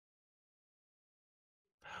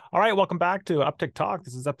All right, welcome back to Uptick Talk.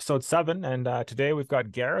 This is episode 7, and today we've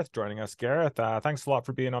got Gareth joining us. Gareth, thanks a lot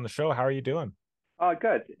for being on the show. How are you doing? Oh,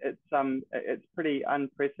 good. It's pretty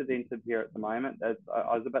unprecedented here at the moment.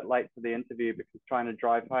 I was a bit late for the interview because trying to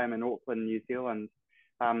drive home in Auckland, New Zealand,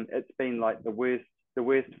 it's been like the worst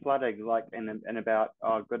flooding like in about,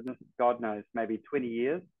 oh goodness, God knows, maybe 20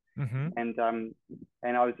 years. Hmm.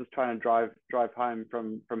 And I was just trying to drive home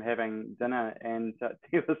from having dinner, and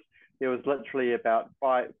there was literally about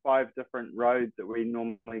five different roads that we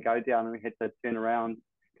normally go down, and we had to turn around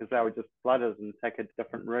because they were just flooded and take a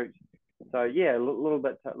different route. So yeah, a little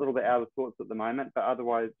bit out of sorts at the moment, but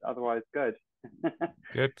otherwise good.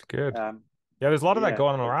 Good, good. um, Yeah, there's a lot of that yeah,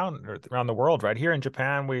 going on around the world, right? Here in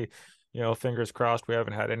Japan, fingers crossed, we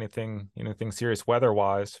haven't had anything serious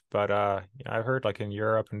weather-wise. But I've heard like in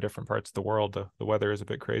Europe and different parts of the world, the weather is a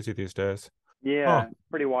bit crazy these days. Oh, yeah,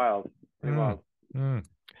 pretty wild, pretty mm, wild. mm.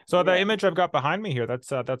 So the Yeah, image I've got behind me here,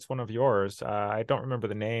 that's one of yours. I don't remember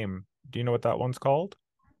the name. Do you know what that one's called?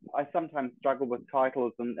 I sometimes struggle with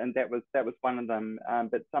titles, and that was one of them.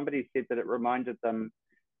 But somebody said that it reminded them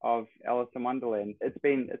of Alice in Wonderland. It's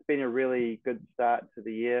been a really good start to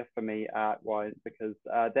the year for me art wise, because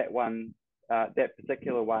that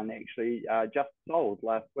particular one actually just sold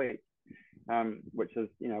last week, which is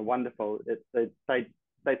wonderful.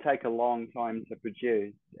 They take a long time to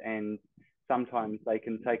produce, and sometimes they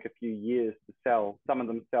can take a few years to sell. Some of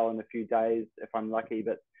them sell in a few days if I'm lucky,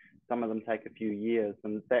 but some of them take a few years.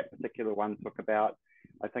 And that particular one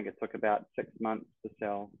I think it took about 6 months to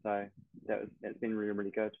sell. So that's been really,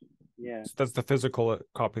 really good. Yeah. So that's the physical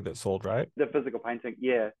copy that sold, right? The physical painting,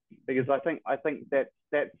 yeah, because I think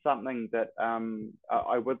that's something that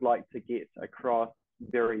I would like to get across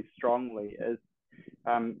very strongly, is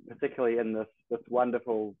particularly in this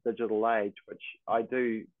wonderful digital age, which I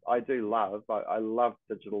do love. I love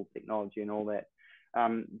digital technology and all that,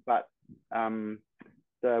 but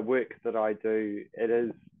the work that I do, it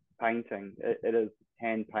is painting. It is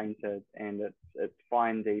hand painted, and it's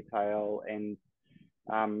fine detail, and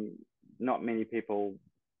um, not many people,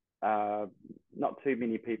 uh, not too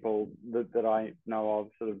many people that I know of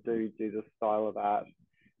sort of do this style of art,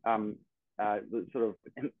 um, the sort of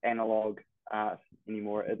analog art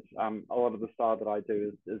anymore. It's a lot of the style that I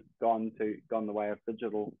do is gone the way of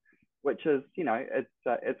digital, which is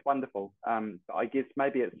it's wonderful. I guess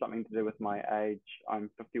maybe it's something to do with my age. I'm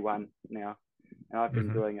 51 now, and Hmm. I've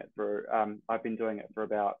been doing it for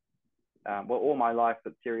about well, all my life,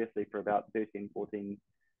 but seriously for about 13, 14,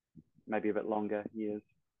 maybe a bit longer years.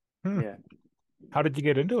 Hmm. Yeah, How did you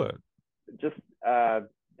get into it? just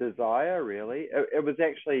desire, really. It was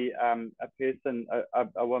actually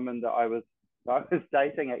a woman that I was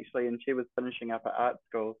dating actually, and she was finishing up at art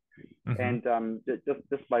school, Hmm. and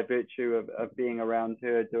just by virtue of being around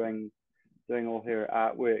her doing all her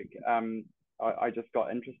artwork, I just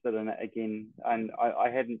got interested in it again, and I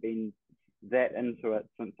hadn't been that into it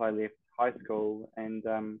since I left high school, and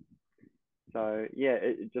so yeah,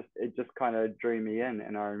 it just kind of drew me in,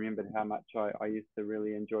 and I remembered how much I used to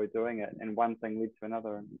really enjoy doing it, and one thing led to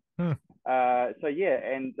another. And Hmm. so yeah,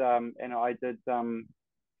 and I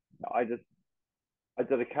just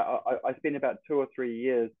I spent about 2 or 3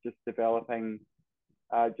 years just developing,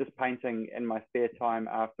 just painting in my spare time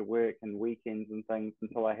after work and weekends and things,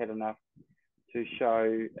 until I had enough to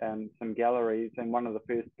show some galleries. And one of the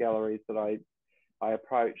first galleries that I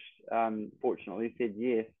approached, fortunately said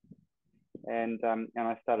yes, and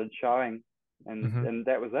I started showing, and Hmm. and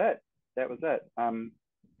that was it. That was it.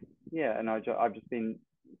 Yeah, and I've just been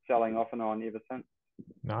selling off and on ever since.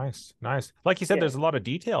 Nice, nice. Like you said, Yeah, there's a lot of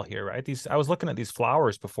detail here, right? I was looking at these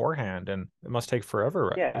flowers beforehand, and it must take forever,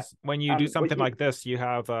 right? yeah. 'Cause when you do Well, something like this, you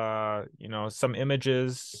have some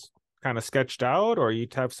images kind of sketched out, or you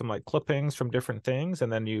have some like clippings from different things,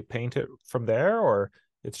 and then you paint it from there, or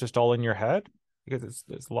it's just all in your head because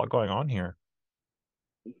there's a lot going on here.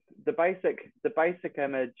 the basic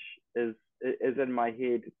image is in my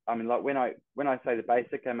head. I mean, like when I say the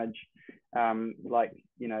basic image, like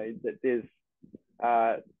that there's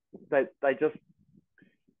uh, they just,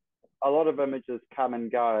 a lot of images come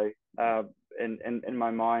and go in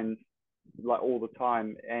my mind, like all the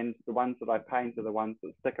time, and the ones that I paint are the ones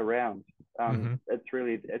that stick around. Hmm. It's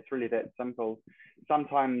really that simple.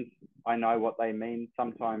 Sometimes I know what they mean,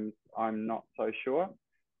 sometimes I'm not so sure,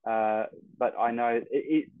 uh, but I know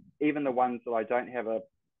even the ones that I don't have a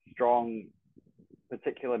strong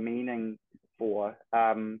particular meaning for,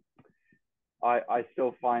 I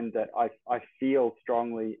still find that I feel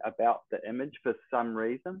strongly about the image for some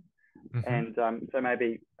reason. Hmm. And so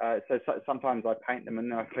maybe sometimes I paint them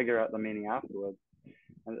and then I figure out the meaning afterwards.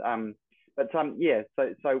 And, yeah.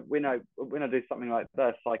 So when I do something like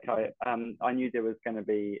this, like I knew there was going to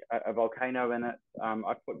be a volcano in it.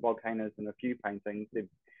 I put volcanoes in a few paintings. They're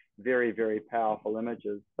very, very powerful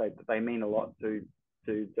images. They mean a lot to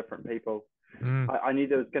different people. Mm. I knew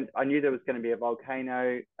there was going to be a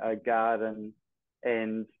volcano, a garden,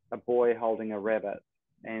 and a boy holding a rabbit,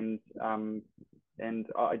 and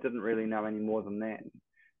I didn't really know any more than that.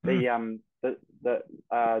 Mm.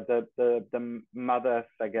 The mother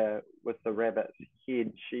figure with the rabbit's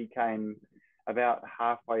head, she came about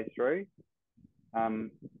halfway through,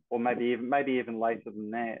 or maybe even later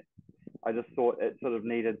than that. I just thought it sort of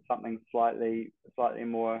needed something slightly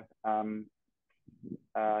more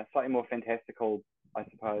fantastical, I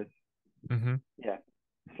suppose. Mm-hmm. Yeah,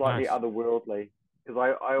 slightly Nice. otherworldly,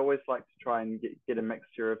 because I always like to try and get a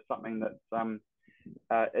mixture of something that's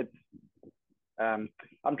it's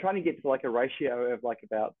I'm trying to get to like a ratio of like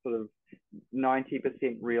about sort of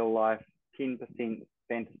 90% real life, 10%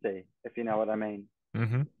 fantasy, if you know what I mean.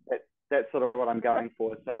 Mm-hmm. That's sort of what I'm going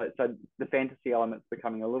for. So the fantasy element's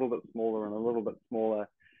becoming a little bit smaller and a little bit smaller,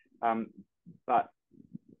 but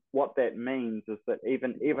what that means is that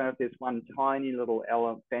even if there's one tiny little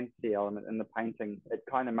fantasy element in the painting, it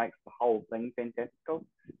kind of makes the whole thing fantastical,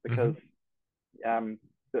 Mm-hmm.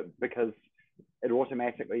 because it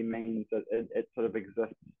automatically means that it sort of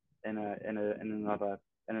exists in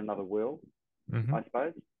another world, Mm-hmm. I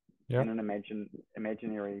suppose, Yeah. in an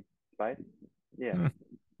imaginary space. Yeah. Mm.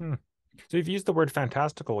 Mm. So you've used the word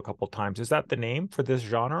fantastical a couple times. Is that the name for this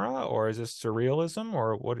genre, or is this surrealism,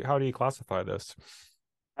 or what? How do you classify this?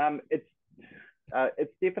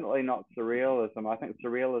 It's definitely not surrealism. I think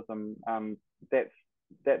surrealism,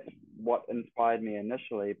 that's what inspired me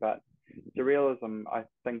initially, but surrealism, I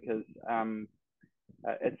think, is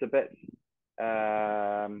it's a bit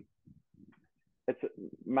it's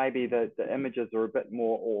maybe the images are a bit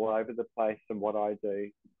more all over the place than what I do.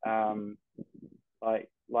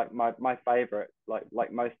 Like my favorite,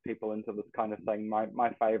 like most people into this kind of thing,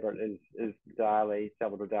 my favorite is Dali,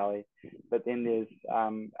 Salvador Dali, but then there's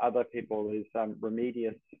other people. There's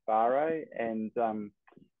Remedios Varo and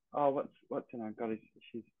what's her name? God,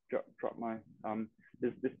 she's dropped my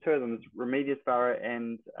there's two of them. There's Remedios Varo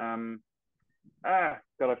and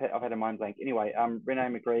God, I've had a mind blank. Anyway, Rene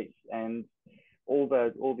Magritte and all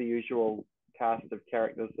the usual cast of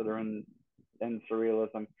characters that are in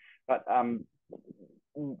surrealism. But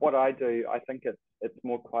what I do, I think it's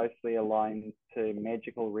more closely aligned to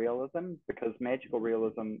magical realism, because magical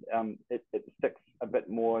realism it sticks a bit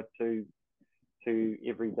more to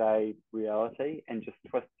everyday reality and just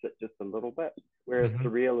twists it just a little bit, whereas Mm-hmm.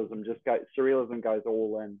 surrealism goes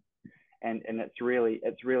all in, and it's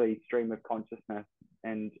really stream of consciousness,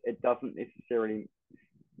 and it doesn't necessarily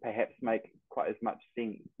perhaps make quite as much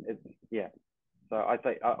sense. It's yeah. So I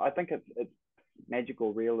think it's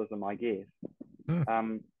magical realism, I guess.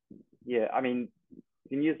 Mm. Yeah, I mean,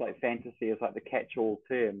 you can use like fantasy as like the catch-all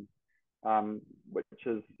term, which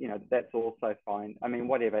is, that's also fine. I mean,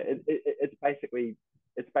 whatever. It's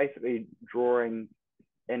basically drawing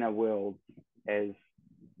inner worlds as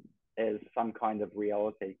some kind of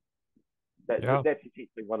reality. Yeah. That's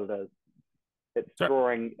essentially what it is. It's So,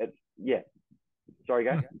 drawing. It's yeah. Sorry,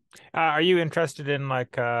 go. are you interested in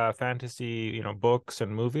like fantasy, books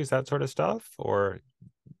and movies, that sort of stuff, or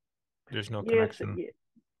there's no Yes, connection?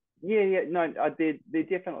 yeah. No, there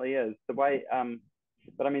definitely is the way.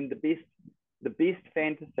 But I mean, the best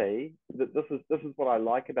fantasy. This is what I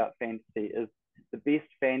like about fantasy is the best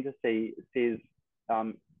fantasy says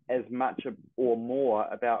as much or more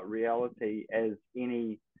about reality as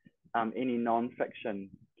any non-fiction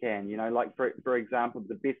can. Like for example,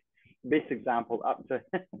 the best example up to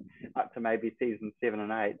up to maybe season 7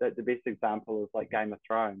 and 8. The best example is like Game of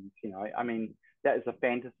Thrones. I mean, that is a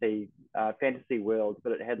fantasy world,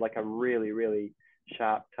 but it had like a really really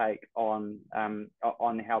sharp take on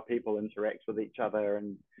how people interact with each other,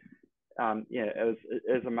 and it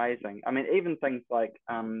was amazing. I mean, even things like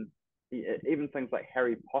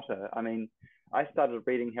Harry Potter. I mean, I started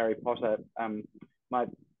reading Harry Potter.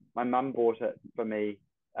 My mum bought it for me.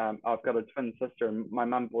 I've got a twin sister, and my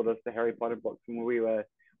mum bought us the Harry Potter books when we were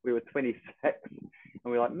 26, and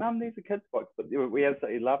we were like, "Mum, these are kids' books," but we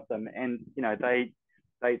absolutely loved them. And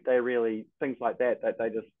they really, things like that they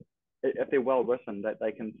just, if they're well written, that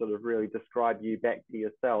they can sort of really describe you back to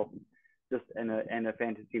yourself, just in a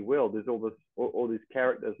fantasy world. There's all these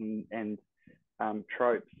characters and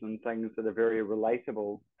tropes and things that are very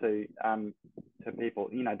relatable to people.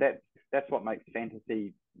 That's what makes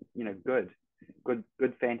fantasy,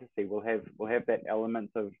 good fantasy will have that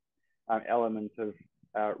element of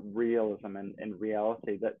realism and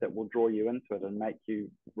reality that will draw you into it and make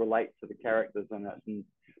you relate to the characters in it. And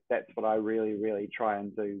that's what I really, really try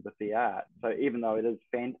and do with the art. So even though it is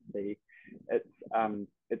fantasy,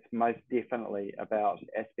 it's most definitely about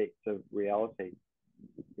aspects of reality.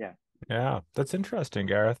 Yeah. Yeah, that's interesting,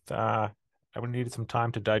 Gareth. I would need some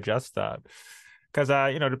time to digest that because,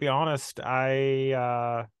 to be honest, personally,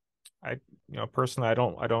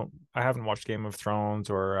 I haven't watched Game of Thrones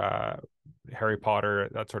or Harry Potter,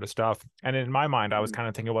 that sort of stuff. And in my mind, I was kind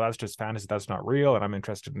of thinking, well, that's just fantasy, that's not real, and I'm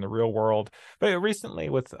interested in the real world. But recently,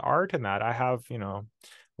 with art and that, I have,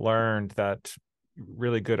 learned that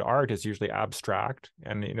really good art is usually abstract,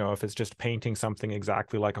 and if it's just painting something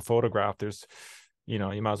exactly like a photograph, there's you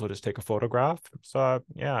might as well just take a photograph. So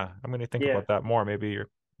yeah, I'm going to think Yeah. about that more. Maybe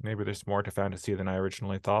there's more to fantasy than I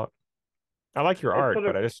originally thought. I like your It's art, sort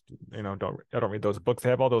but of, I don't read those books. They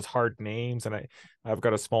have all those hard names, and I've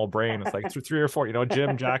got a small brain. It's like three or four,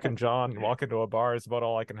 Jim, Jack, and John. Walk into a bar is about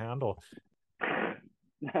all I can handle.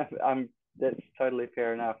 that's totally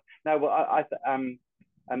fair enough. No, well, I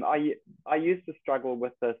used to struggle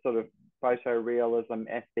with the sort of photorealism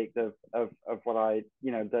aspect of what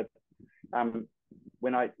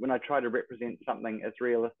when I try to represent something as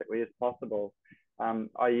realistically as possible.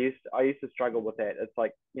 I used to struggle with that. It's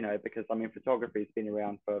like, because photography's been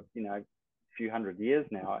around for a few hundred years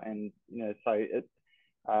now, and so it's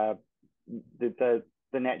the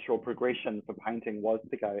natural progression for painting was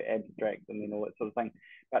to go abstract and then all that sort of thing.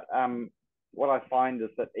 But what I find is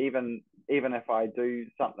that even if I do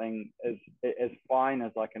something as fine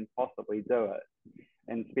as I can possibly do it,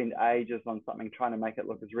 and spend ages on something trying to make it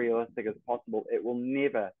look as realistic as possible, it will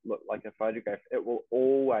never look like a photograph. It will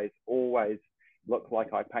always look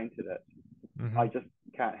like I painted it. Mm-hmm. I just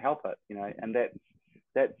can't help it, and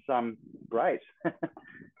that's great. So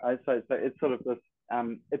it's sort of this.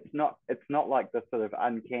 It's not like the sort of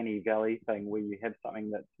uncanny valley thing where you have something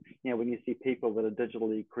that's, when you see people that are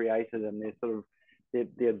digitally created and they're sort of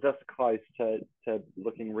they're this close to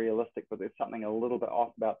looking realistic, but there's something a little bit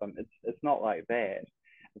off about them. It's not like that.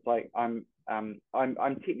 It's like I'm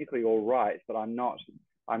technically all right, but I'm not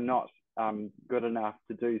good enough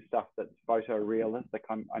to do stuff that's photorealistic.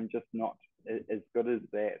 I'm just not as good as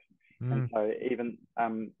that. And so even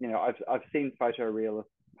I've seen photorealist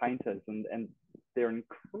painters and they're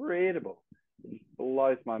incredible. It just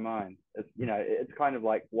blows my mind. It's kind of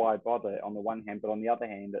like, why bother on the one hand, but on the other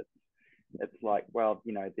hand, it's like, well,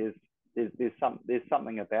 there's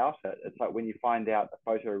something about it. It's like when you find out a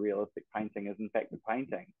photorealistic painting is in fact a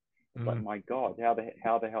painting. It's like, my God, how the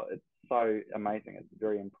hell? It's so amazing. It's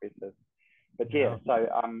very impressive. But so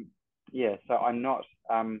I'm not.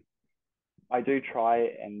 I do try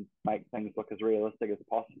and make things look as realistic as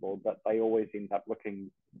possible, but they always end up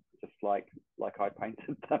looking just like I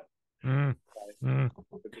painted them.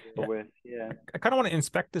 Yeah. I kind of want to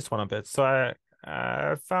inspect this one a bit. So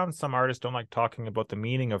I found some artists don't like talking about the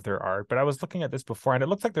meaning of their art, but I was looking at this before and it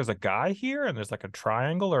looks like there's a guy here and there's like a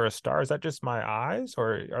triangle or a star. Is that just my eyes,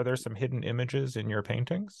 or are there some hidden images in your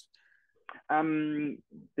paintings?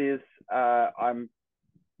 There's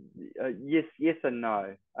yes and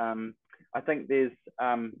no. I think there's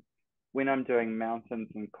when I'm doing mountains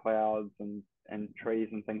and clouds and trees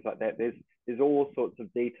and things like that, there's all sorts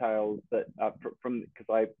of details that from, because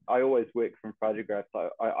I always work from photographs.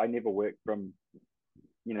 I never work from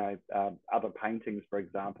other paintings, for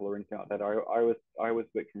example, or anything like that. I always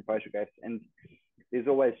work from photographs, and there's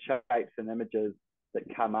always shapes and images that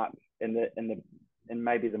come up in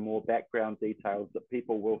maybe the more background details that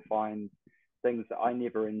people will find things that I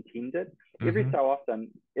never intended. Every so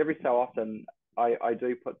often I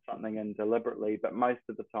do put something in deliberately, but most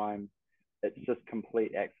of the time it's just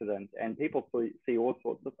complete accident, and people see all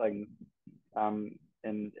sorts of things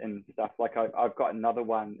in stuff. Like I've got another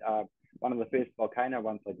one of the first volcano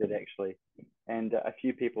ones I did actually, and a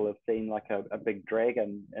few people have seen like a big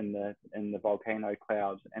dragon in the volcano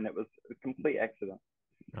clouds, and it was a complete accident.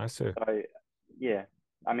 I see. So yeah,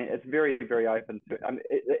 it's very, very open to.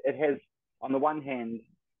 It has, on the one hand,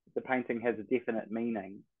 the painting has a definite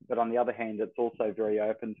meaning, but on the other hand, it's also very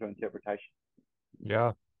open to interpretation.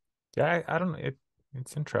 Yeah, I don't know.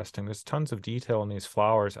 It's interesting. There's tons of detail in these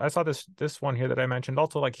flowers. I saw this one here that I mentioned.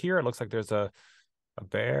 Also, like here, it looks like there's a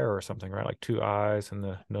bear or something, right? Like two eyes and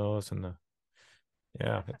the nose and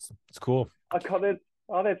yeah, it's cool. That's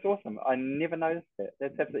awesome. I never noticed that.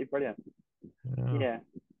 That's absolutely brilliant. Yeah.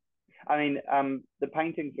 The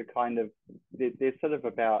paintings are kind of, they're sort of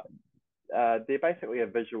about, they're basically a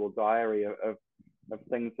visual diary of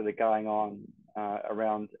things that are going on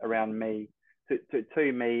around me,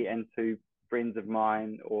 to me and to friends of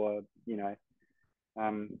mine, or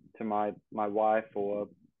to my wife or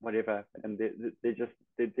whatever, and they're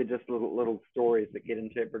just little stories that get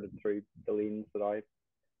interpreted through the lens that I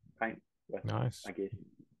paint with, Nice. I guess.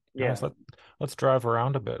 Nice. Yeah. Let's drive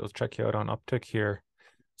around a bit. Let's check you out on Uptick here.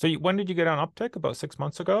 So when did you get on Uptick? About 6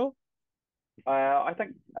 months ago? I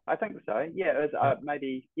think so. Yeah, it was, Yeah.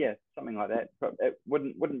 maybe, yeah, something like that. But it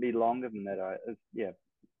wouldn't be longer than that. Yeah,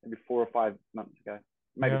 maybe 4 or 5 months ago,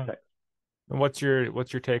 maybe Yeah. six. And what's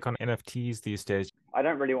your take on NFTs these days? I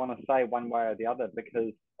don't really want to say one way or the other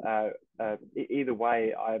because either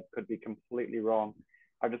way I could be completely wrong.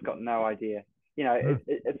 I've just got no idea. Hmm.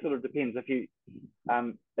 It sort of depends.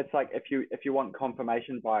 It's like if you want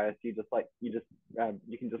confirmation bias, you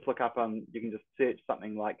can just look up on you can just search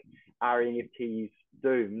something like are NFTs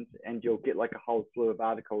doomed, and you'll get like a whole slew of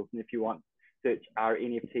articles. And if you want search are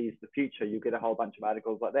NFTs the future, you get a whole bunch of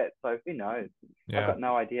articles like that. So who knows? I've Yeah. got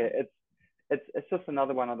no idea. It's just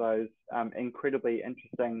another one of those incredibly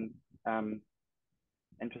interesting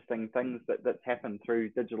things that's happened through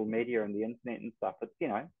digital media and the internet and stuff.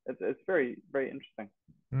 It's very very interesting.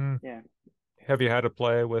 Hmm. Yeah. Have you had to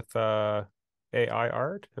play with AI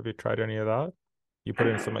art? Have you tried any of that? You put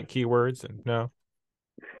in some like keywords and no?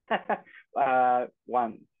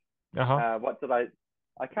 Once. Uh-huh. What did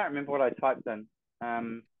I can't remember what I typed in.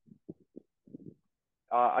 Um,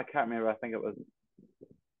 I can't remember. I think it was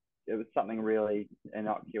something really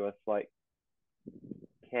innocuous like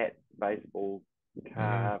cat, baseball, Mm.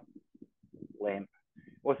 car, lamp,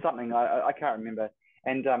 or something. I can't remember.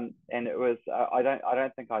 And it was I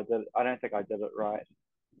don't think I did it right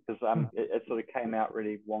because Hmm. it sort of came out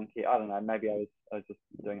really wonky. I don't know. Maybe I was just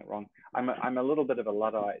doing it wrong. I'm a little bit of a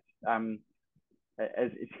luddite.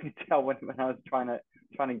 As you can tell when I was trying to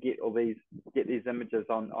get these images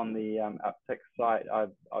on the Uptick site, I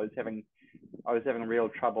was having real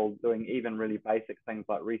trouble doing even really basic things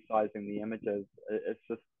like resizing the images. It's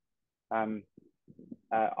just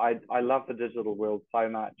I love the digital world so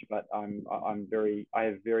much, but I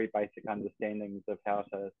have very basic understandings of how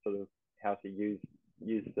to use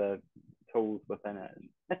the tools within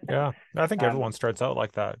it. Yeah. I think um, everyone starts out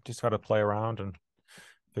like that. Just got to play around and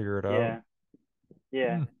figure it out. yeah,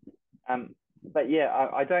 yeah. Hmm. But yeah,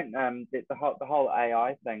 I don't. The whole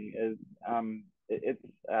AI thing is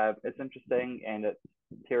it's interesting and it's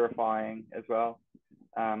terrifying as well.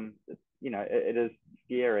 It is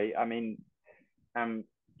scary. I mean, you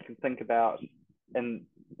can think about in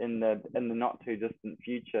in the not too distant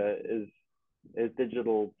future is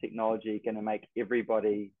digital technology going to make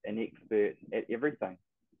everybody an expert at everything?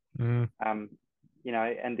 Mm. Um,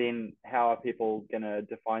 and then how are people going to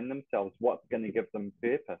define themselves? What's going to give them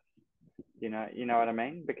purpose? You know what I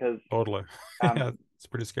mean? Because Totally. um, Yeah, it's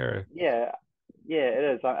pretty scary. yeah, yeah, it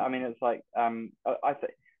is. I mean, it's like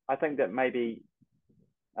I think that maybe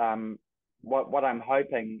what I'm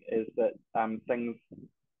hoping is that things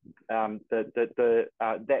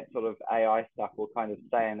that sort of AI stuff will kind of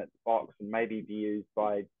stay in its box and maybe be used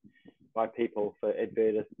by people for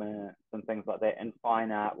advertisements and things like that, and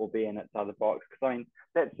fine art will be in its other box. Because I mean,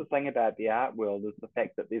 that's the thing about the art world is the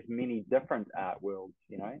fact that there's many different art worlds.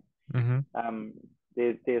 Hmm. Um,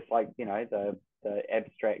 there's like the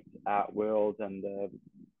abstract art world and the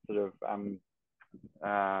sort of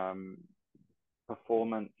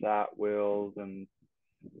performance art world and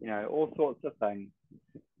all sorts of things.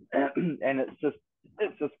 And it's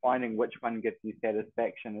just finding which one gives you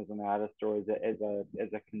satisfaction as an artist or as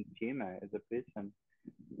a consumer, as a person.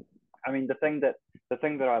 I mean, the thing that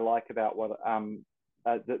I like about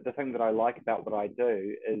the thing that I like about what I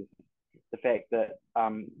do is the fact that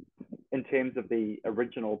in terms of the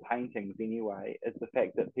original paintings anyway, is the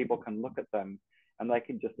fact that people can look at them and they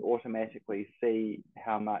can just automatically see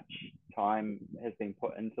how much time has been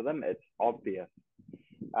put into them. It's obvious.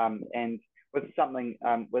 And with something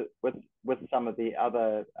with some of the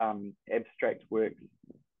other abstract works,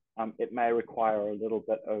 it may require a little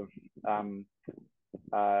bit of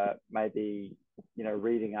maybe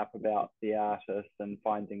reading up about the artist and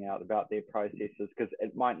finding out about their processes, because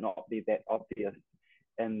it might not be that obvious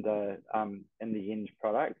in the end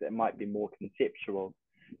product. It might be more conceptual.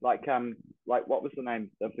 Like what was the name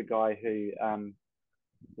of the guy who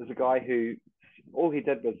there's a guy who all he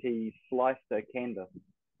did was he sliced a canvas.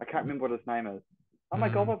 I can't remember what his name is. Oh my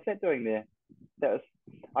god, Mm. what's that doing there? That was.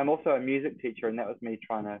 I'm also a music teacher, and that was me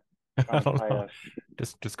trying to I don't play know. a.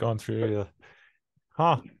 Just going through the,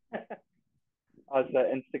 huh? Oh,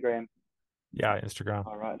 it's Instagram. Yeah, Instagram.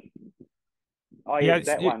 All right. Oh Yeah, yes,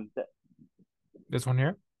 that one. this one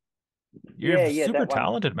here. You're Yeah, super that one.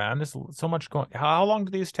 talented, man. There's so much going. How long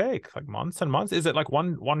do these take? Like months and months? Is it like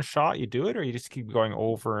one shot you do it, or you just keep going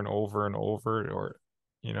over and over and over, or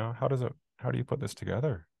how does it? How do you put this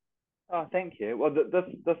together? Oh, thank you. Well,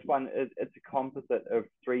 this one is it's a composite of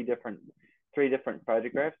three different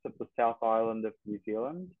photographs of the South Island of New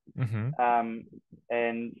Zealand. Mm-hmm.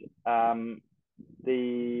 And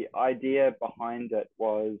the idea behind it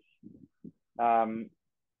was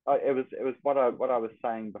it was what I was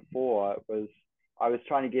saying before. It was I was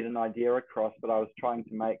trying to get an idea across, but I was trying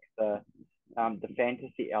to make the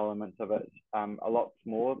fantasy elements of it a lot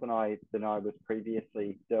smaller than I was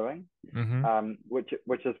previously doing. Mm-hmm.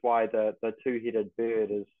 Which is why the two-headed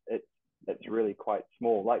bird is it's really quite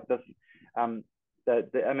small. Like this, the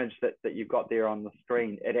image that you've got there on the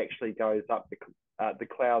screen, it actually goes up. The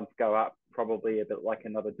clouds go up probably a bit like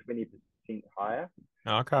another 20% higher.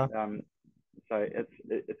 Okay. So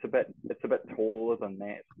it's a bit taller than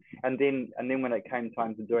that. And then when it came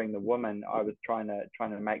time to doing the woman, I was trying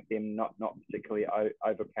to make them not particularly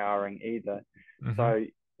overpowering either. Mm-hmm. So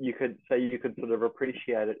you could sort of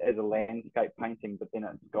appreciate it as a landscape painting, but then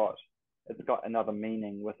it's got another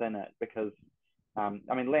meaning within it because I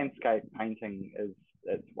mean landscape painting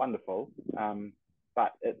it's wonderful,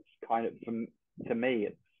 but it's kind of to me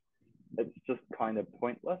it's just kind of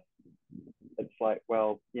pointless. It's like,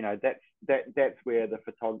 well, you know, that's where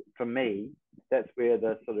for me, that's where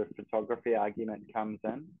the sort of photography argument comes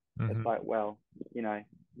in. Mm-hmm. It's like, well, you know,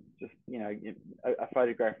 just, you know, a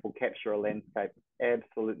photograph will capture a landscape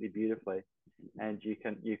absolutely beautifully, and you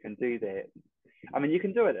can do that. I mean, you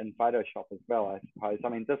can do it in Photoshop as well, I suppose. I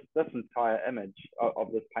mean, this entire image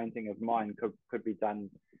of this painting of mine could be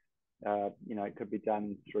done, you know, could be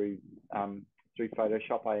done through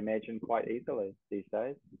Photoshop, I imagine, quite easily these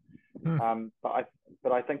days. But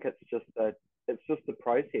I think it's just a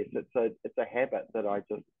process. It's a habit that I'm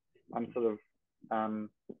sort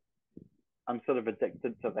of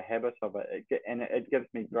addicted to the habit of it, and it gives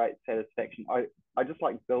me great satisfaction. I just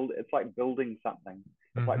like it's like building something.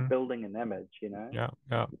 It's like building an image, you know. Yeah.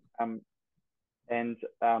 And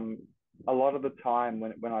a lot of the time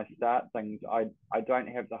when I start things, I don't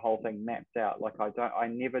have the whole thing mapped out. Like I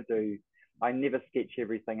never sketch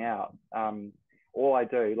everything out. All I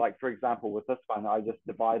do, like for example with this one, I just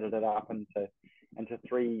divided it up into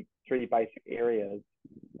three basic areas,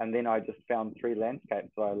 and then I just found three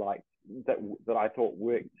landscapes that I liked that I thought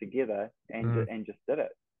worked together, and just did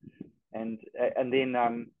it. And then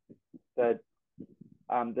the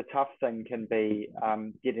tough thing can be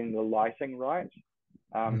getting the lighting right,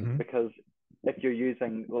 because if you're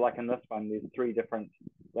using, like in this one, there's three different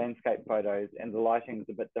landscape photos, and the lighting is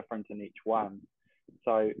a bit different in each one.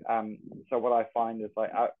 So what I find is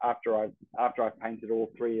like after I've painted all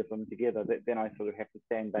three of them together, then I sort of have to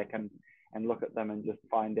stand back and look at them and just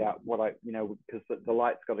find out what because the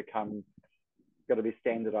light's got to be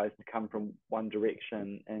standardized to come from one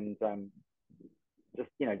direction, and just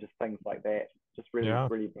things like that, just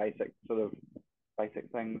really basic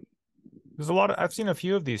things. There's a lot I've seen a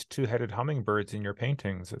few of these two-headed hummingbirds in your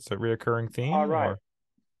paintings. It's a reoccurring theme. Oh, right. Or...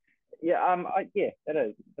 Yeah. Yeah,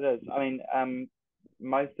 it is. I mean,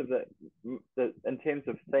 most of the in terms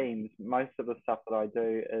of themes, most of the stuff that I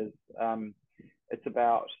do is it's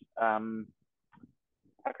about how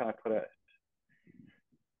can I put it?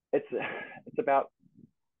 It's about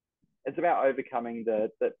overcoming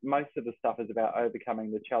most of the stuff is about overcoming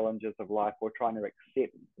the challenges of life, or trying to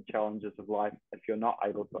accept the challenges of life if you're not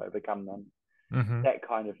able to overcome them. That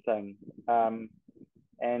kind of thing.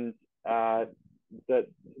 And the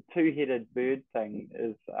two-headed bird thing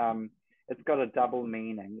is it's got a double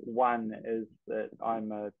meaning. One is that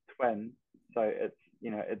I'm a twin, so it's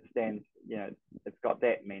it stands, it's got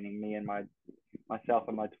that meaning, me and myself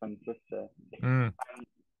and my twin sister.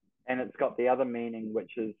 And it's got the other meaning,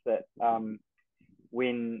 which is that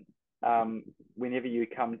whenever you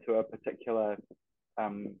come to a particular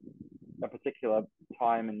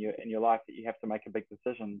time in your life that you have to make a big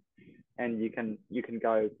decision, and you can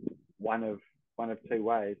go one of two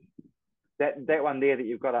ways. That one there that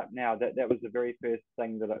you've got up now, that was the very first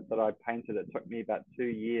thing that I painted. It took me about 2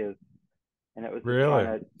 years, and it was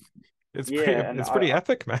really it's pretty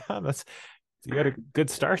epic, man. You got a good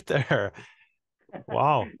start there.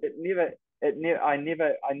 Wow. I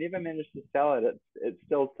never managed to sell it. It's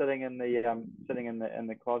still sitting in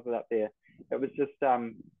the closet up there. It was just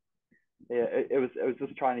it was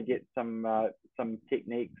just trying to get some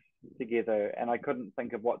techniques together, and I couldn't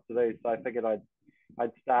think of what to do, so I figured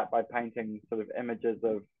I'd start by painting sort of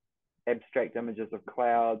abstract images of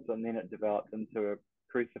clouds, and then it developed into a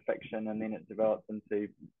crucifixion, and then it developed into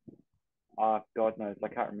God knows, I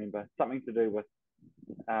can't remember, something to do with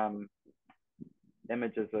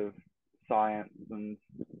images of science and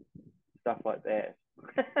stuff like that.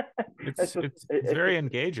 It's very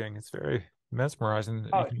engaging. It's very mesmerizing.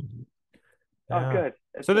 Oh, Yeah.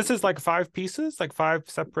 good. So this is like 5 pieces, like 5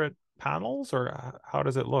 separate panels, or how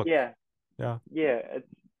does it look? Yeah, Yeah. yeah.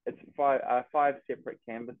 It's five separate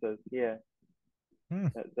canvases. Yeah, Hmm.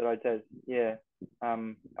 that I did. Yeah,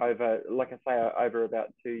 over, like I say, over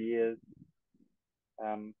about 2 years.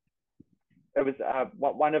 Um, it was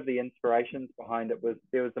one of the inspirations behind it was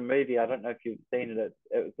there was a movie. I don't know if you've seen it.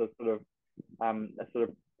 It was a sort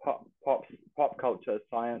of pop culture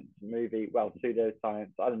science movie. Well, pseudo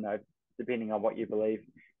science. I don't know, depending on what you believe.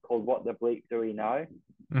 Called What the Bleep Do We Know?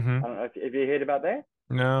 Mm-hmm. I don't know if you heard about that.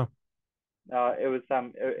 No. It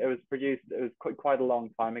was produced. It was quite a long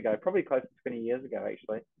time ago, probably close to 20 years ago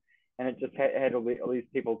actually, and it just had all these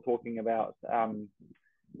people talking about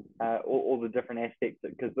all the different aspects,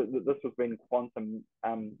 because this was when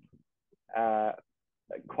uh,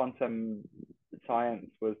 quantum science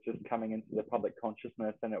was just coming into the public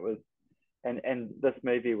consciousness, and it was and this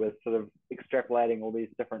movie was sort of extrapolating all these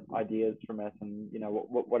different ideas from it, and you know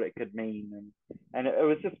what it could mean, and it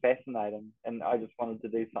was just fascinating, and I just wanted to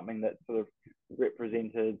do something that sort of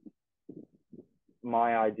represented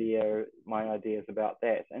my ideas about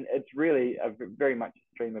that, and it's really very much a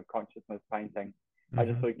stream of consciousness painting. I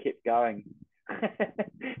just Mm-hmm. sort of kept going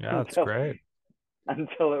Yeah, that's until great.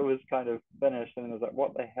 until it was kind of finished, and I was like,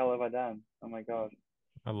 what the hell have I done? Oh my god.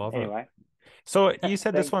 I love it. Anyway, So you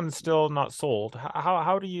said this thanks. one's still not sold.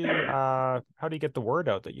 How do you get the word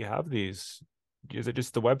out that you have these? Is it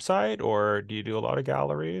just the website, or do you do a lot of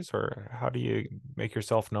galleries, or how do you make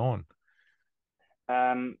yourself known?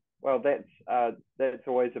 Well, that's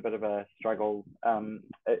always a bit of a struggle.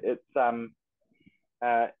 It's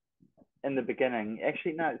uh, in the beginning.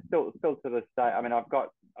 Actually, no, it's still to this day. I mean, I've got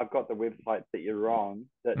the website that you're on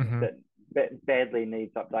Mm-hmm. that badly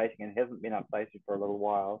needs updating and hasn't been updated for a little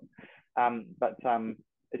while. But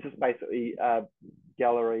it's just basically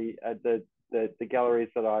gallery. The galleries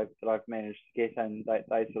that I've managed to get in,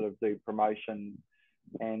 they sort of do promotion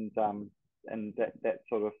and that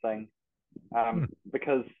sort of thing. Hmm.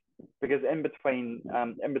 Because in between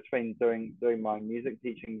doing my music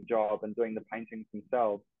teaching job and doing the paintings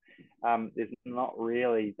themselves, there's not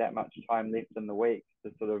really that much time left in the week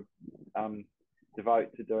to sort of devote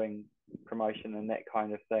to doing promotion and that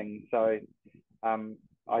kind of thing. So um,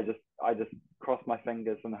 I just cross my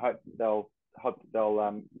fingers and hope they'll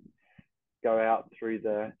go out through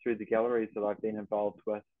the galleries that I've been involved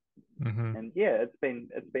with. Mm-hmm. And yeah, it's been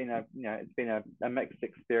a mixed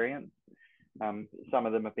experience. Some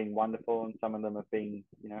of them have been wonderful, and some of them have been,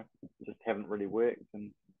 just haven't really worked.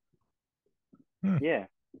 And Hmm. yeah,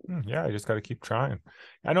 Yeah, you just got to keep trying.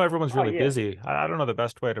 I know everyone's oh really yeah, busy. I don't know the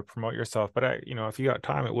best way to promote yourself, but if you got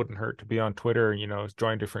time, it wouldn't hurt to be on Twitter,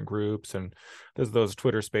 join different groups, and there's those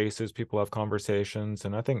Twitter spaces, people have conversations,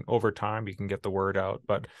 and I think over time you can get the word out,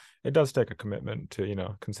 but it does take a commitment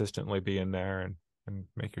to, consistently be in there and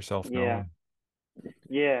make yourself yeah, known.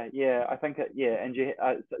 yeah. I think yeah, and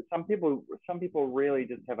some people really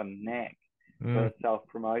just have a knack Mm, for self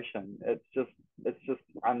promotion. It's just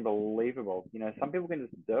unbelievable. Some people can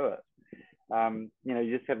just do it.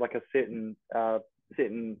 You just have like a certain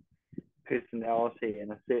personality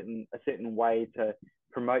and a certain way to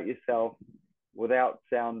promote yourself without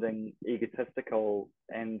sounding egotistical,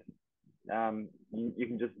 and you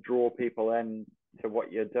can just draw people in to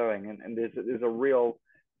what you're doing, and there's a real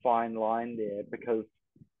fine line there, because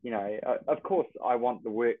of course I want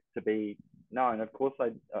the work to be known. Of course I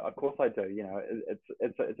do.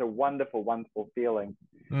 It's a wonderful feeling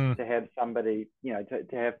mm, to have somebody, to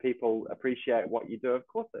have people appreciate what you do. Of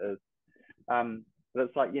course it is. But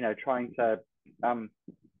it's like, trying to,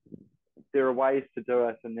 there are ways to do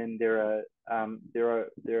it, and then there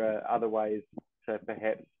are other ways to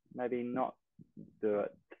perhaps maybe not do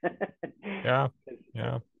it. yeah,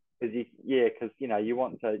 Because yeah. you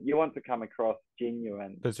want to come across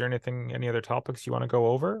genuine. Is there any other topics you want to go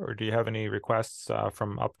over, or do you have any requests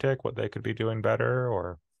from Uptick, what they could be doing better,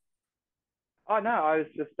 or? Oh no, I was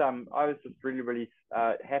just really really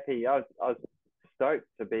happy. I was stoked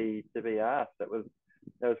to be asked. It was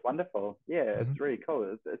wonderful. Yeah, Mhm. it's really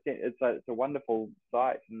cool. It's a wonderful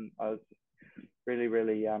site, and I was really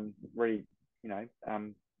really really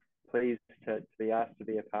pleased to be asked to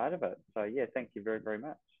be a part of it. So yeah, thank you very very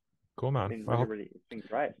much. Cool, It's man. been really Well, really it's been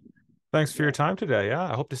great. thanks for your Yeah. time today. Yeah,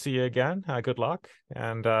 I hope to see you again. Good luck.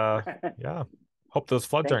 And yeah, hope those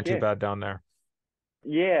floods Thank aren't too you. bad down there.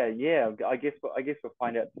 Yeah. I guess we'll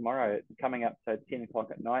find out tomorrow. It's coming up to 10 o'clock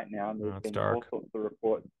at night now, and there's It's been all dark. sorts of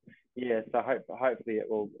reports. Yeah, so hopefully it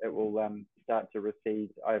will start to recede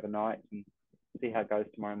overnight, and see how it goes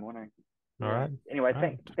tomorrow morning. All Yeah. right. Anyway, All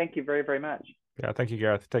right. thank you very very much. Yeah, thank you,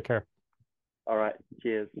 Gareth. Take care. All right.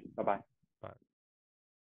 Cheers. Bye bye.